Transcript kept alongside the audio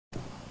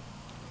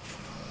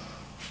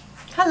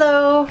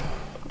Hello.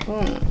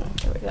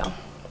 There we go.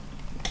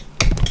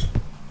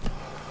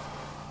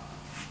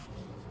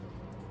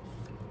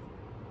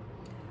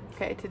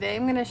 Okay, today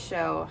I'm going to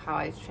show how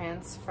I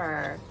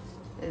transfer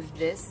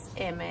this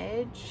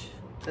image,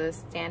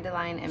 this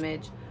dandelion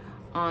image,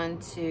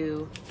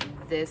 onto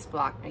this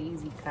block, a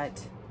easy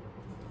cut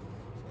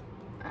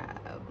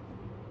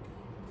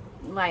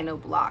lino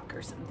block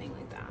or something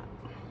like that.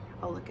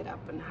 I'll look it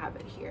up and have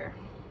it here.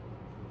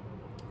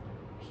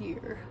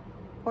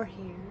 Or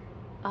here.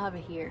 I'll have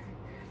it here.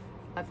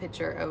 A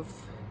picture of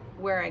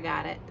where I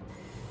got it.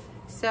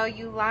 So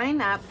you line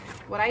up,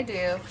 what I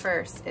do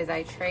first is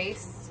I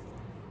trace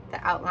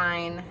the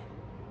outline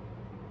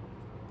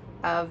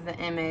of the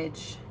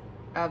image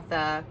of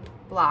the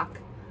block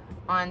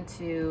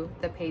onto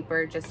the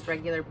paper, just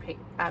regular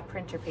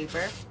printer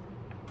paper.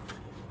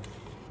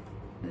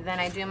 Then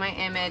I do my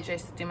image, I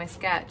do my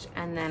sketch,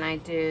 and then I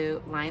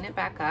do line it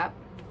back up.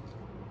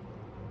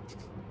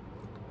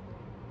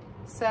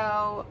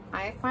 So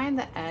I find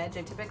the edge,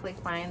 I typically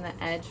find the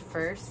edge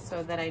first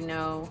so that I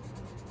know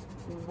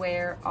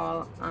where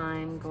all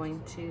I'm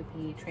going to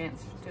be doing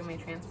my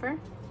transfer.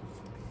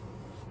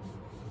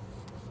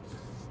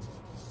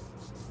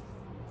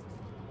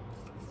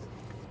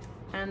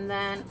 And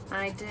then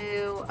I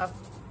do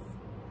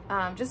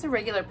just a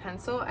regular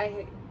pencil.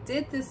 I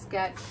did this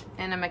sketch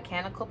in a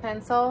mechanical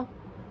pencil,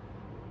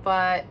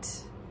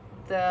 but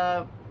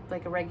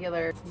like a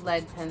regular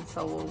lead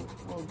pencil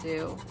will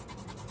do.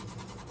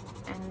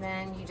 And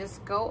then you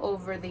just go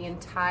over the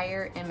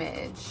entire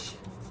image.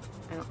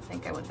 I don't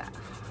think I went that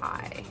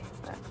high,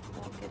 but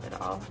we'll give it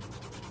all.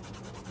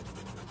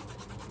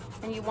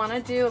 And you want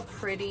to do a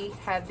pretty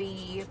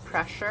heavy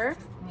pressure.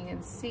 And you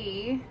can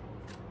see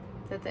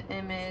that the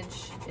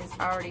image is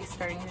already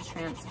starting to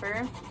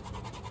transfer.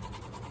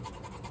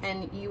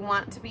 And you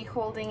want to be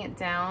holding it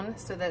down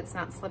so that it's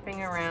not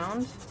slipping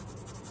around.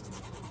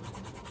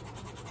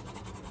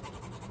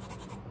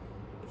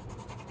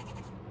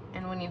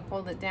 And when you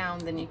hold it down,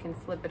 then you can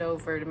flip it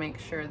over to make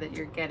sure that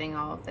you're getting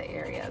all of the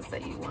areas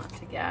that you want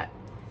to get.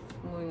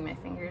 Moving my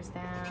fingers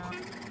down.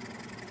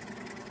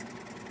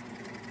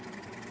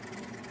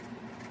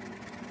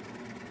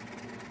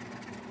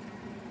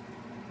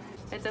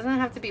 It doesn't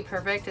have to be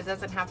perfect. It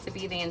doesn't have to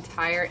be the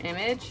entire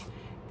image,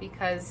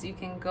 because you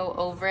can go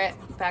over it,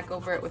 back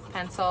over it with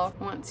pencil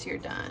once you're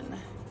done.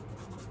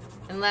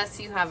 Unless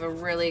you have a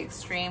really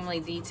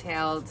extremely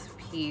detailed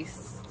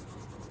piece,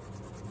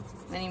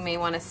 then you may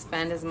want to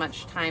spend as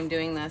much time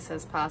doing this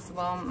as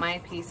possible. My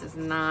piece is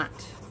not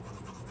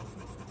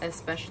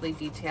especially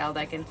detailed.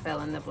 I can fill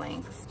in the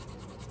blanks.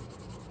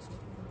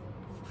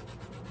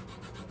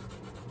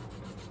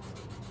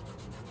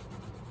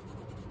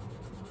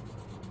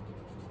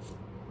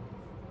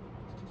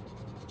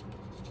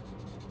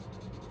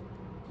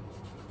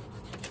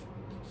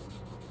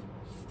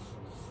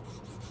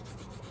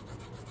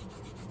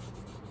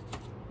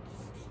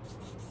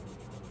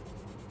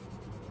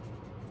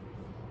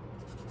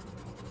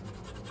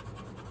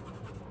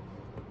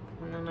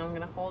 And then I'm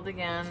gonna hold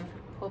again,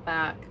 pull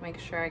back, make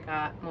sure I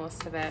got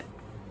most of it.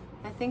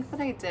 I think that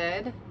I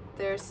did.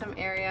 There's some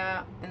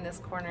area in this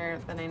corner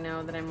that I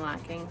know that I'm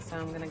lacking, so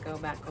I'm gonna go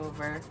back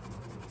over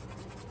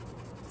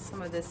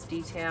some of this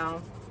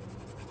detail.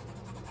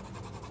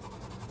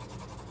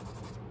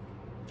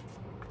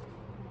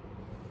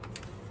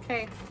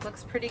 Okay,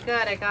 looks pretty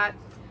good. I got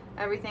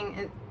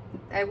everything.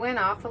 I went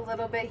off a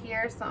little bit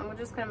here, so I'm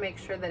just gonna make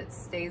sure that it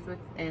stays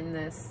within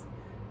this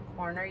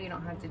corner. You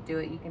don't have to do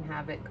it, you can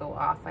have it go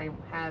off. I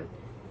have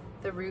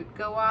the root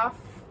go off.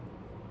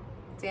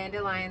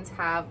 Dandelions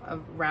have a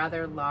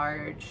rather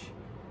large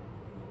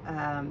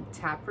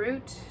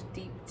taproot,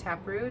 deep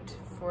taproot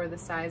for the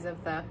size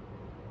of the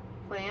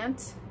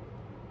plant,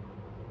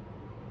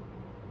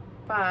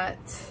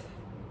 but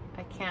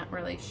I can't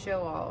really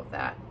show all of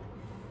that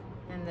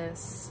in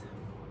this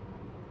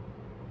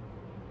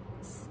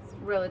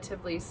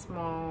relatively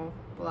small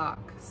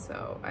block,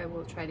 so I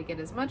will try to get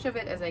as much of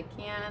it as I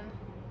can.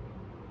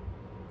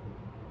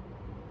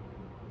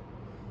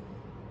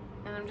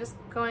 And I'm just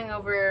going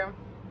over,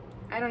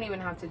 I don't even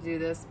have to do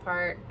this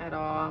part at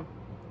all,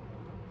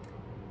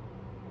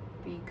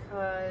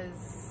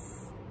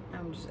 because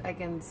I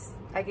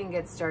can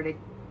get started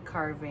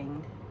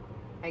carving.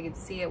 I can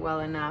see it well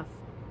enough.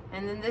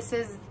 And then this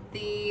is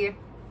the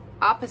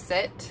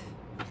opposite,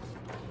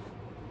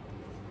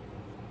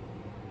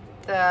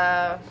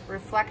 the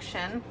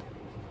reflection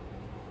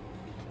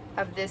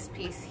of this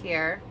piece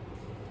here.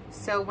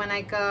 So when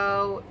I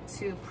go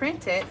to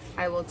print it,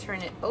 I will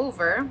turn it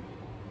over.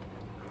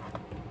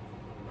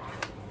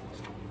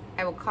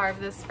 I will carve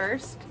this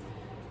first,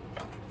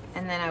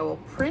 and then I will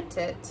print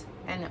it,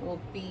 and it will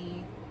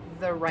be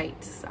the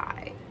right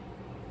side.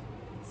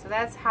 So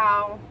that's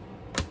how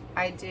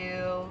I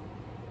do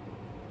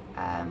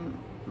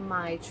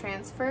my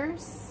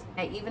transfers.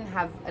 I even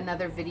have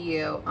another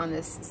video on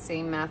this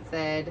same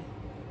method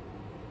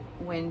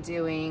when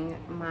doing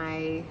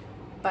my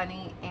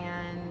bunny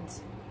and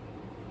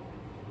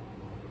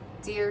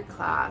deer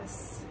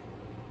class.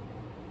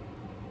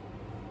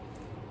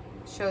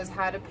 Shows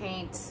how to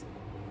paint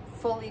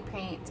fully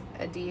paint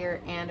a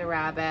deer and a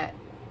rabbit,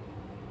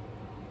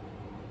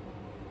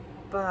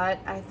 but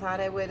I thought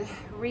I would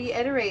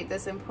reiterate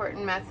this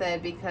important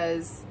method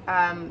because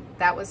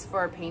that was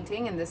for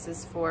painting and this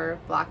is for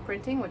block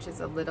printing, which is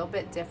a little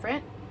bit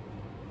different.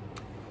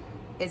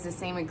 It's the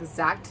same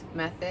exact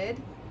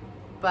method,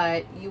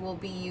 but you will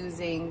be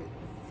using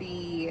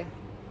the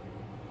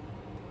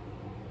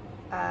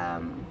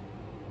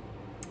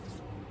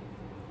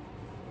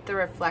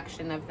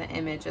reflection of the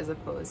image as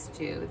opposed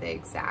to the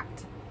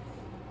exact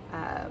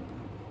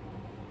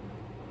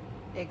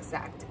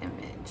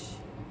image.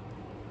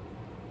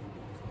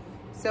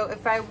 So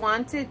if I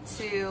wanted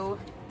to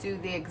do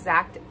the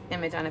exact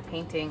image on a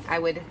painting, I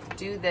would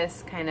do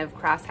this kind of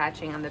cross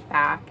hatching on the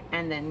back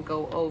and then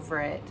go over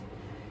it,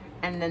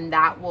 and then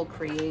that will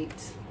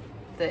create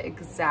the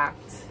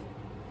exact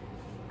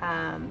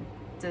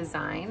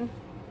design.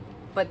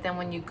 But then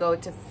when you go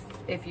to,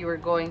 if you were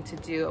going to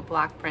do a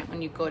block print,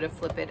 when you go to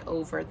flip it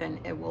over, then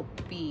it will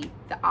be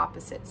the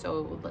opposite, so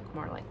it would look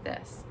more like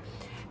this.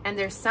 And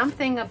there's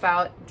something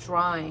about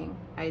drawing,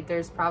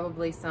 there's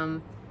probably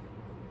some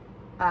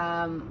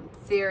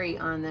theory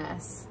on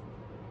this,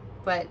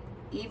 but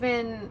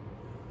even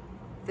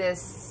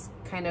this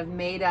kind of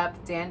made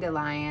up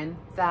dandelion,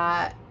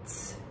 that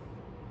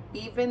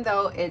even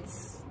though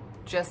it's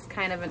just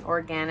kind of an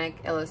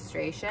organic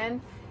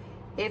illustration,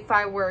 if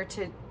I were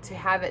to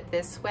have it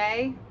this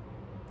way,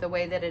 the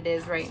way that it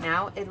is right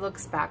now, it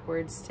looks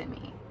backwards to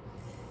me.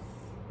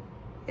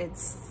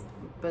 It's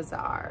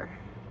bizarre.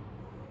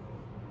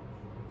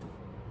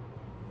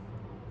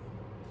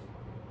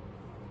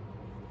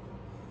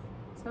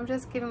 So I'm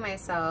just giving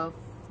myself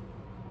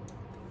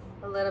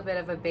a little bit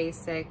of a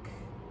basic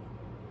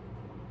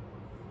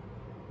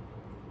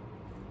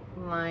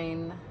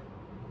line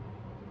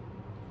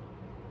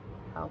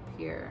help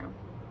here.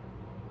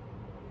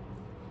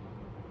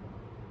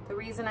 The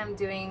reason I'm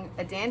doing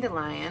a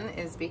dandelion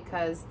is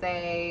because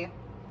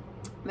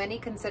many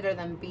consider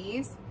them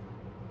weeds,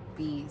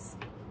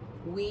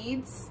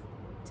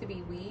 to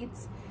be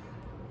weeds.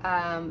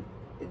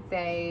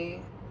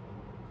 They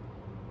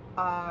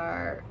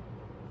are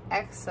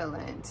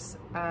excellent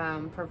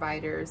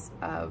providers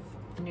of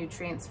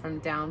nutrients from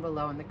down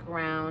below in the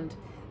ground.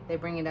 They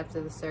bring it up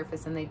to the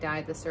surface and they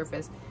dye the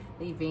surface,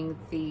 leaving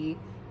the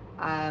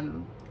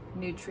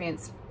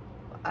nutrients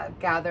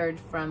gathered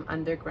from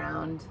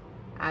underground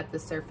at the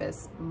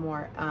surface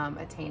more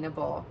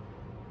attainable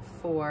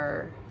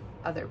for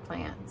other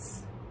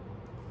plants.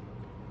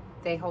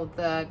 They hold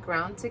the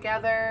ground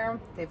together.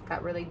 They've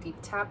got really deep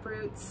tap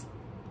roots,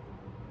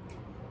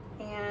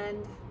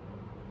 and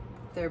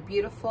they're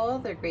beautiful.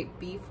 They're great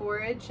bee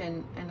forage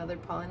and other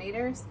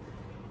pollinators.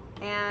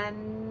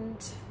 And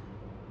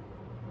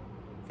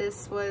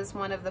this was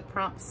one of the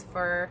prompts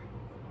for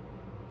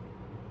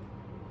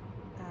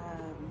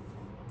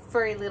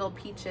Furry Little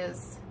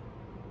Peaches,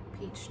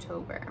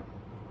 Peachtober.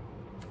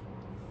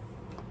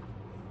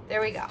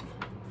 There we go.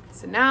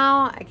 So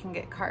now I can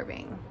get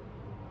carving.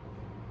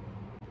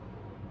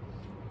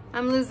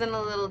 I'm losing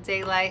a little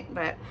daylight,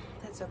 but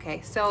that's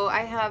okay. So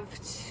I have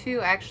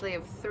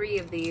three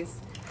of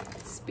these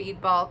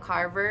speedball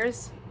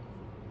carvers.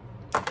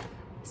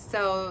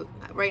 So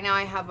right now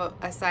I have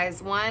a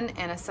size 1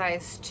 and a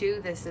size 2.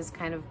 This is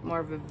kind of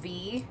more of a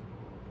V.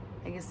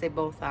 I guess they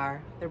both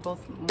are. They're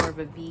both more of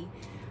a V.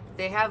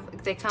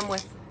 They come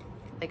with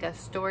like a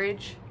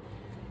storage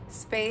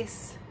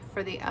space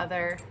for the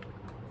other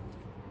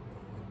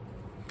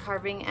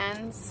carving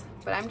ends,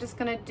 but I'm just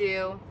gonna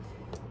do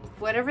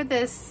whatever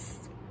this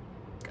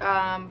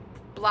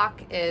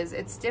block is.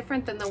 It's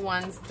different than the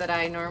ones that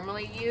I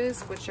normally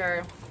use, which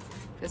are,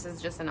 this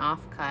is just an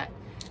offcut,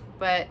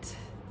 but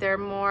they're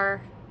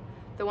more,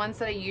 the ones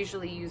that I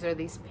usually use are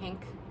these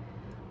pink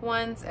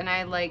ones, and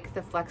I like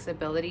the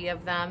flexibility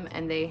of them,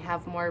 and they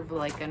have more of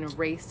like an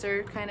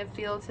eraser kind of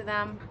feel to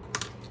them.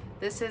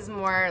 This is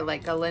more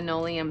like a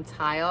linoleum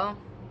tile.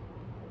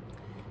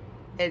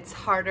 It's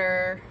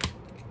harder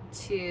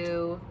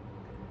to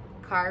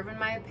carve in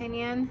my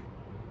opinion,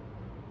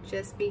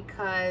 just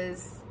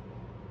because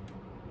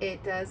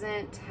it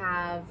doesn't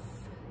have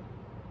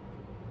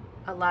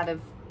a lot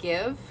of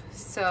give.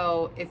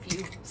 So if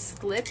you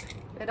slip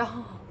it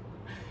all,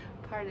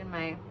 pardon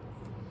my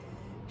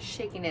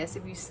shakiness,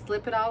 if you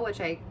slip it all, which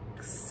I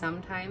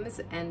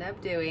sometimes end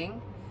up doing,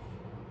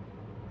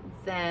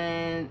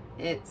 then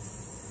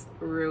it's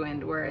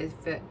ruined. Whereas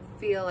if it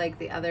feel like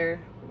the other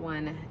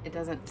one, it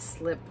doesn't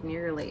slip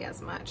nearly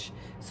as much.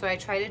 So I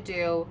try to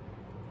do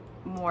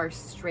more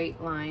straight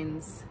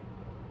lines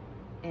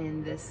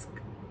in this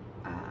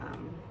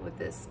with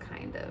this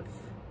kind of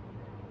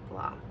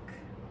block.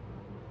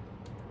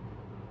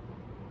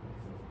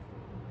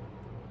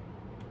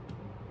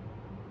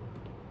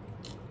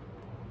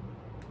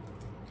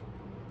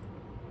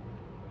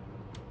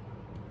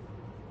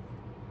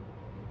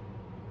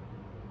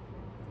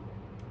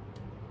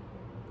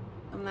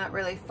 I'm not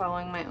really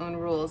following my own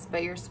rules,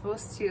 but you're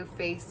supposed to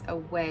face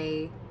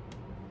away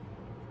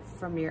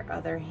from your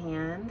other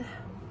hand.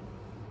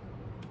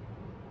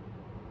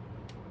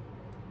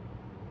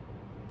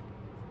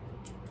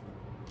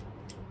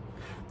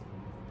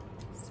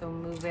 So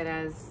move it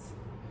as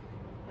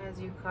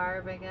you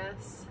carve, I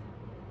guess.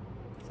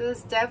 So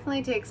this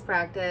definitely takes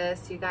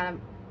practice. You gotta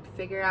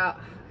figure out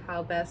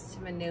how best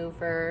to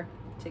maneuver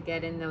to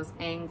get in those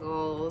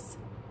angles.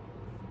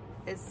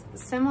 It's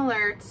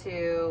similar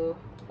to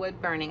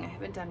wood burning. I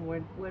haven't done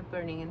wood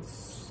burning in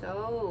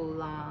so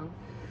long,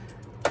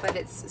 but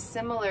it's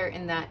similar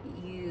in that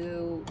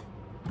you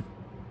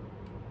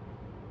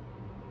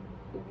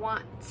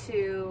want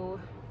to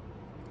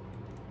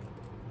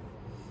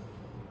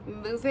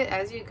move it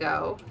as you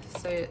go,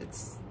 so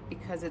it's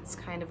because it's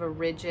kind of a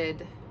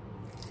rigid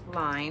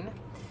line,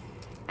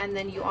 and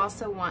then you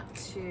also want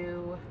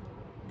to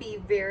be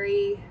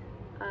very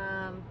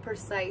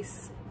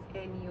precise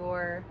in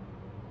your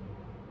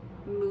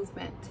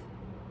movement,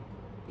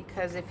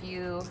 because if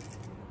you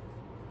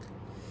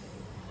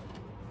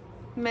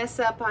mess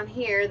up on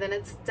here, then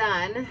it's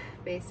done.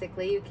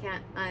 Basically, you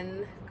can't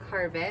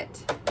uncarve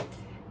it.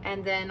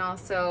 And then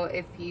also,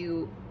 if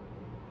you,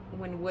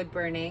 when wood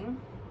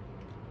burning,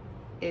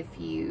 if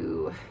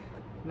you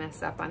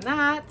mess up on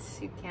that,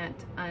 you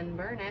can't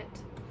unburn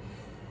it.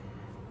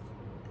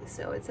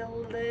 So it's a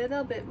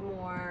little bit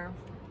more,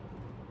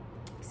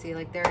 see,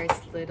 like there I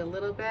slid a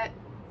little bit,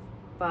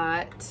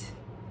 but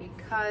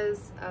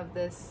because of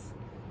this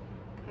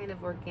kind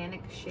of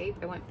organic shape,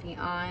 I went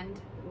beyond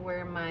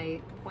where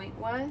my point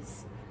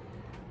was.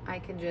 I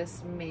can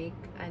just make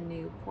a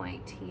new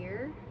point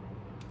here,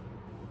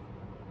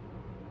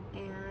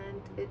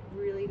 and it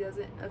really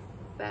doesn't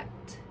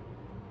affect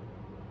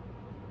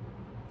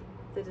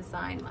the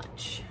design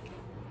much.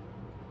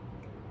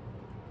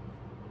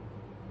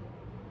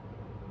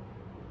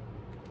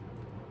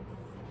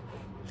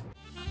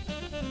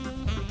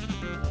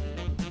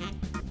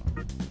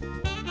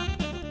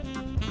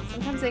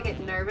 Sometimes I get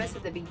nervous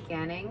at the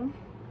beginning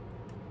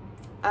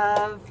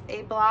of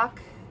a block,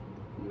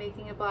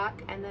 making a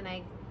block, and then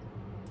I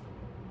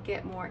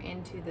get more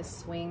into the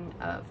swing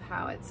of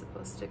how it's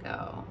supposed to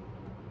go.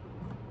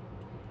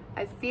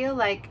 I feel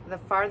like the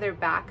farther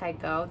back I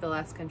go, the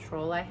less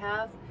control I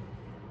have.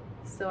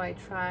 So I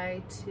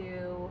try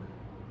to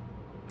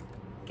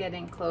get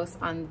in close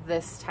on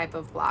this type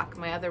of block.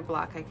 My other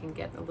block, I can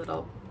get a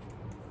little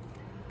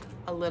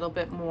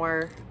bit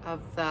more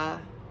of the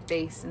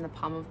base in the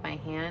palm of my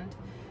hand,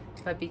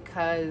 but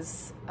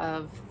because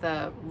of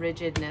the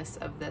rigidness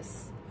of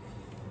this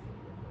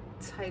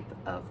type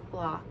of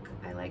block,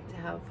 I like to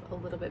have a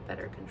little bit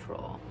better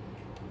control.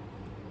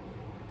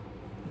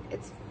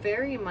 It's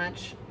very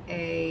much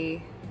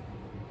a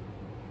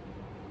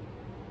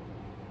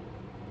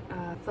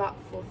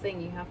thoughtful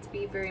thing. You have to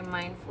be very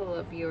mindful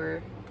of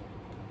your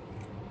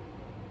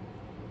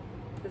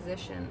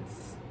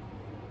positions.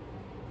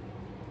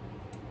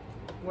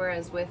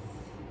 Whereas with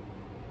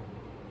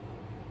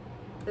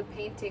the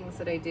paintings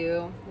that I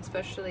do,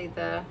 especially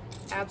the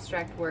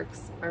abstract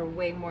works, are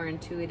way more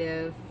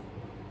intuitive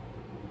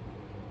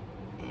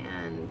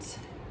and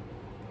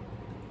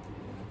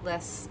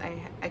less,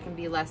 I can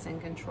be less in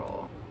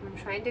control. I'm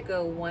trying to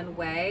go one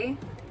way,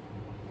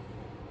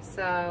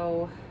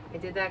 so I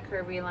did that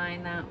curvy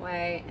line that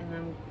way, and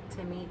then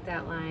to meet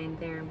that line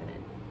there, I'm gonna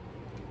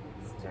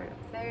start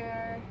up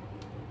there.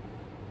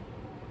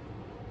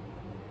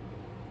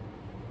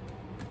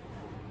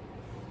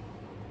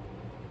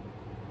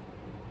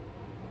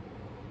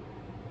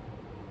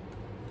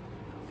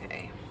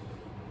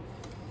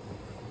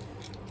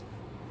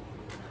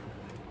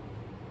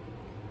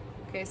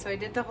 Okay, so I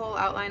did the whole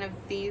outline of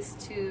these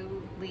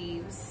two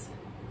leaves.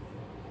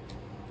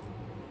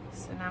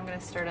 So now I'm going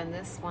to start on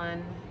this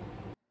one.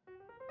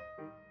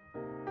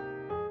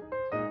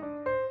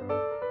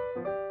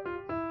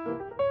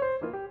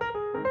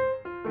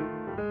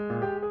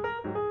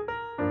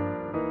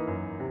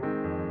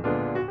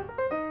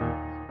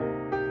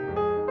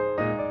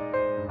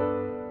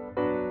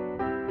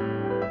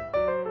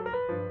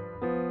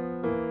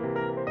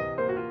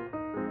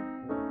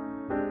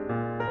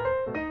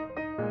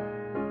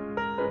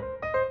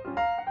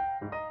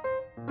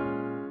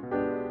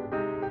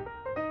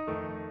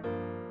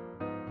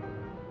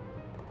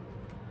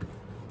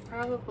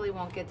 Probably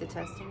won't get to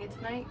testing it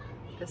tonight,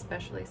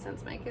 especially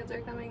since my kids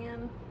are coming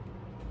in.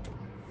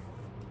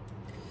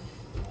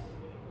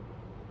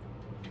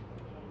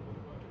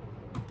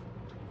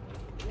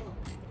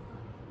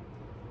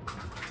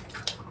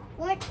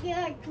 What's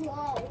your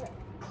draw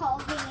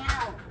carving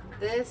out?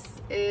 This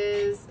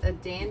is a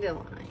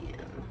dandelion.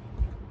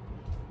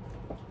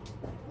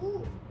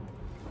 Ooh,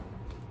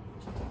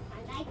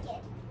 I like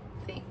it.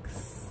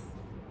 Thanks.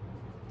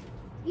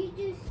 You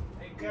just...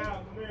 Hey,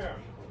 Cal, come here.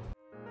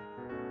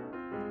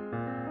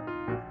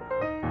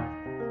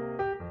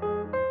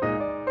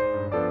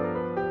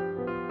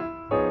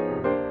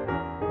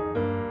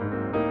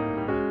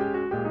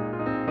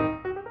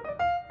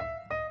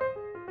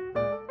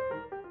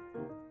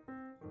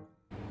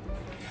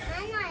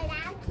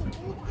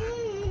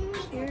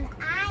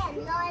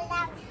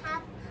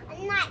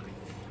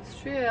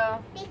 True.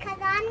 Because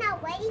I'm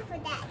not ready for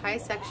that. Hi,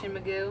 Section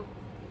Magoo.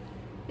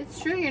 It's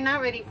true, you're not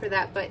ready for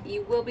that, but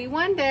you will be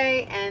one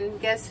day,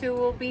 and guess who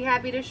will be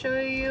happy to show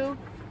you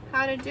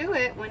how to do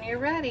it when you're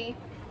ready.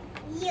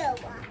 You.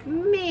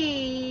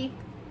 Me.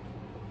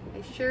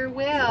 I sure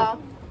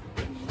will.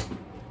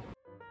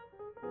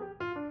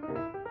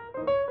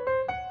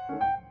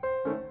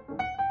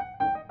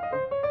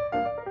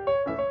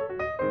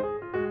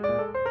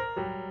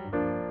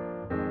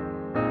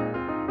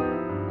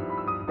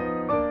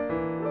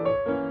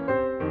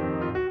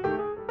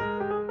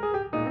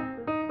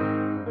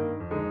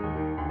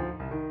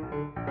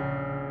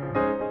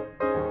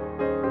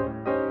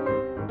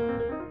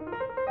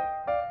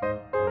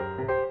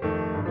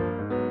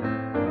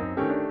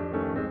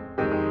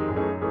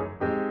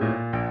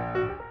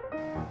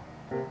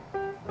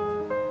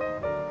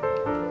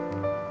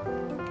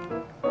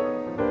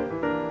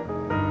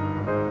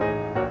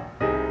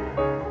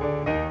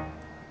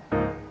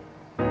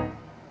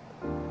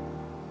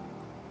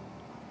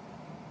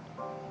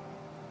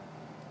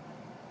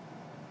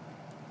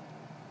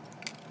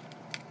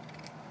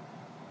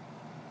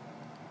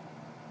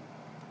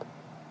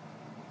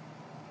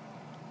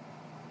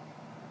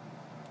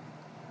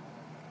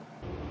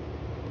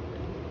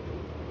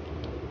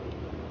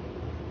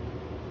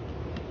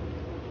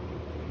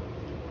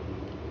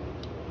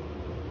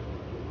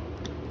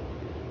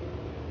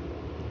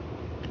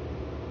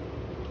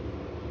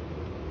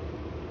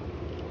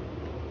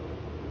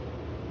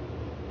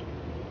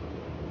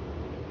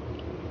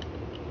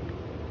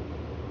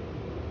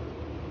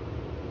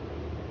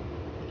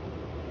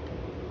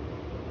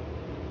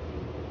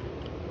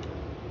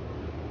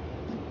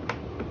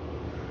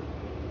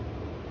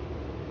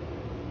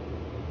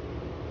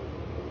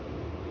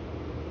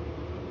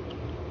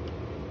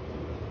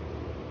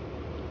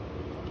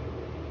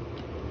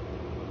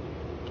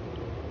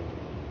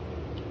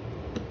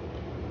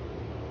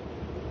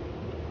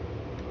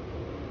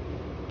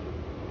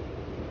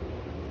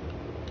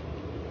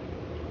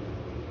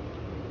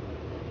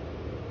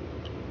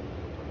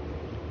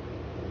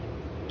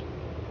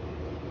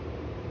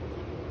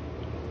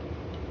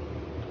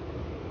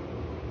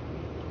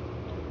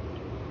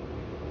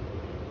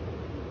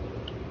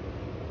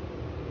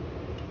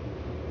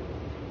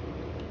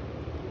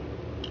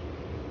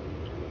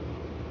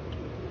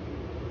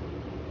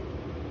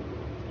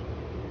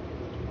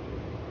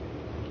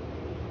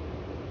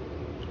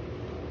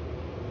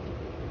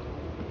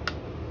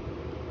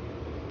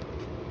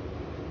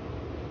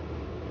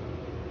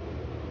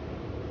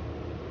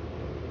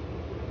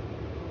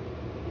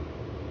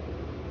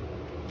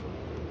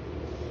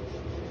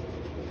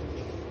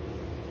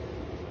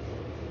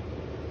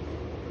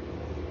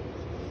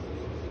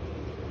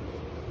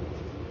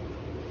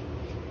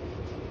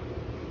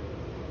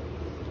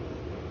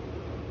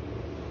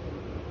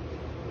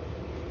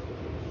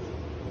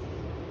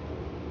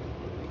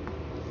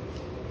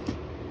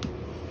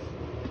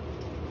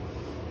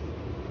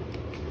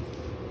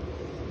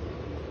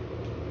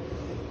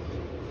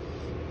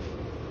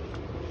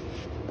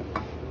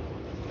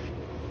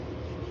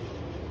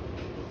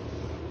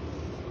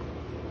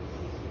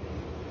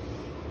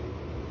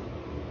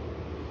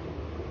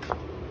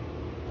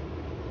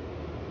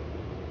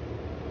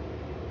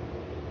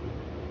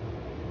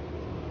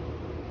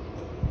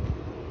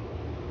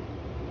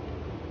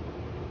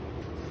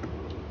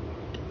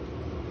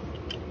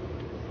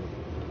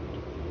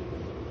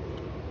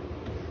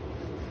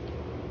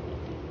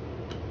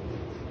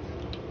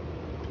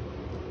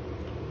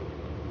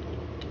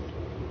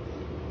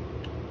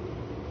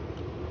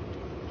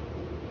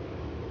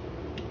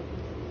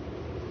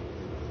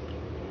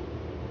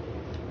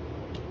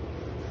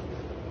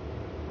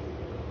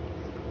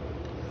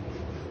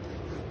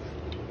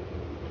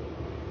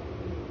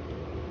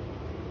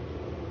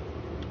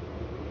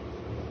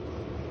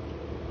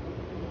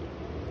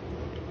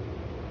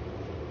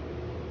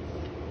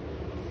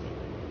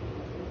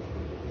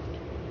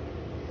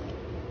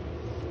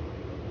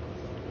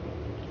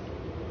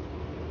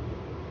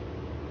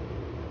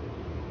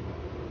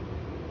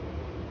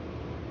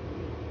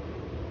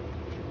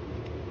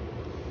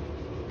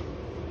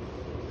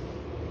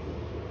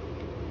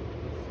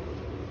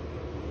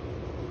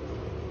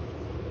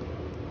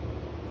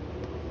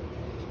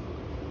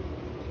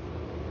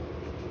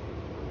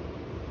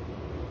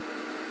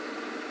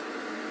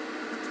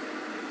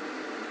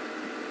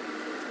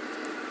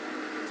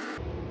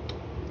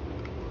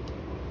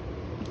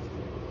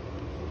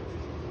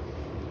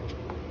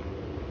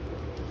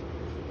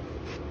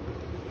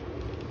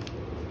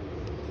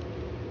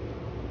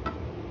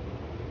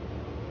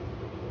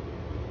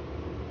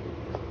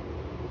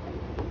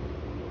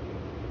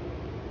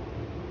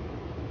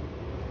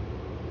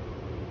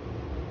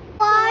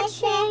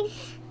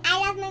 I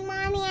love my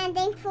mommy, and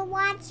thanks for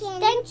watching.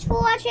 Thanks for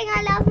watching.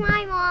 I love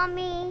my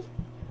mommy.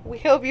 We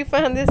hope you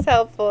found this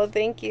helpful.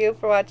 Thank you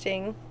for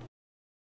watching.